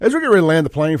As we get ready to land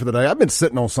the plane for the day, I've been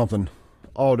sitting on something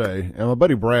all day, and my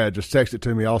buddy Brad just texted it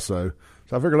to me also.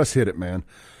 So I figured, let's hit it, man.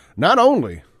 Not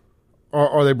only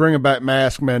are they bringing back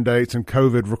mask mandates and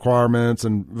COVID requirements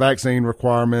and vaccine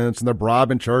requirements, and they're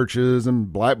bribing churches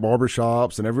and black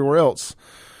barbershops and everywhere else.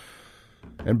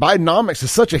 And Bidenomics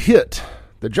is such a hit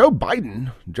that Joe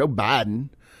Biden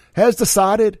has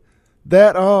decided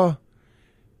that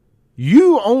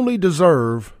you only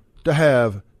deserve to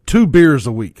have 2 beers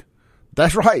a week.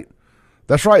 That's right.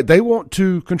 That's right. They want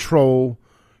to control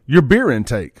your beer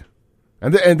intake.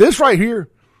 And this right here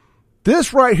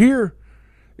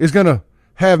is going to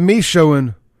have me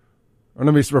showing, or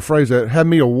let me rephrase that, have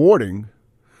me awarding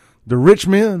the rich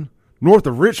men north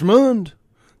of Richmond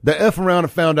the F around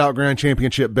and found out grand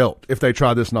championship belt if they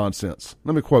try this nonsense.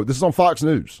 Let me quote. This is on Fox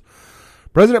News.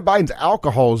 President Biden's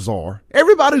alcohol czar.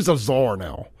 Everybody's a czar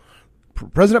now.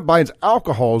 President Biden's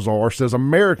alcohol czar says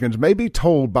Americans may be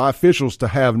told by officials to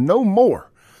have no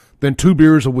more than 2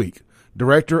 beers a week.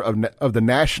 Director of the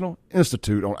National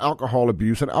Institute on Alcohol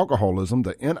Abuse and Alcoholism,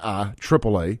 the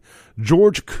NIAAA,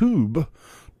 George Koob,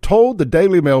 told the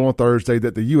Daily Mail on Thursday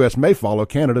that the U.S. may follow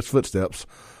Canada's footsteps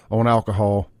on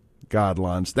alcohol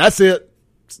guidelines. That's it.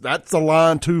 That's a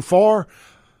line too far.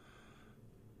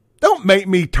 Don't make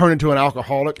me turn into an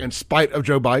alcoholic in spite of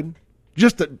Joe Biden.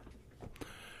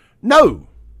 No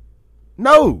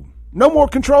more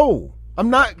control. I'm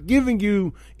not giving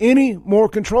you any more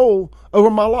control over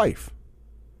my life.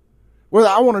 Whether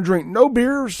I want to drink no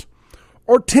beers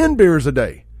or 10 beers a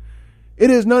day, it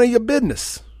is none of your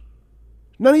business.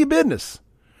 None of your business.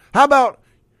 How about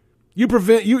you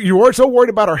are so worried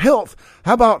about our health.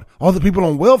 How about all the people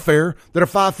on welfare that are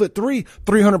 5'3",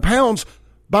 300 pounds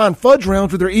buying fudge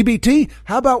rounds with their EBT?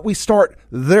 How about we start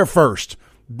there first?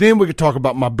 Then we could talk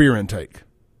about my beer intake.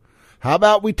 How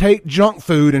about we take junk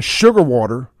food and sugar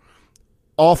water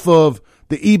off of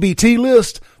the EBT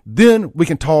list? Then we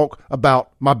can talk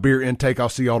about my beer intake. I'll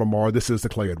see y'all tomorrow. This is the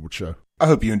Clay Edwards Show. I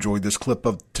hope you enjoyed this clip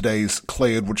of today's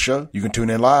Clay Edwards Show. You can tune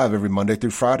in live every Monday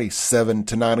through Friday, 7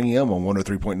 to 9 a.m. on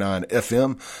 103.9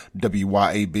 FM,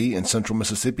 WYAB in Central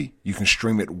Mississippi. You can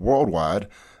stream it worldwide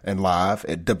and live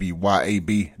at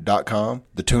WYAB.com,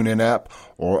 the TuneIn app,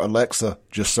 or Alexa.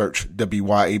 Just search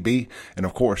WYAB. And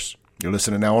of course, you're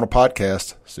listening now on a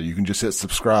podcast, so you can just hit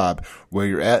subscribe where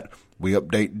you're at. We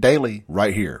update daily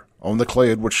right here on the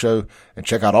Clay Edwards Show, and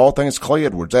check out all things Clay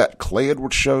Edwards at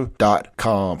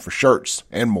ClayEdwardsShow.com for shirts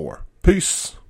and more. Peace.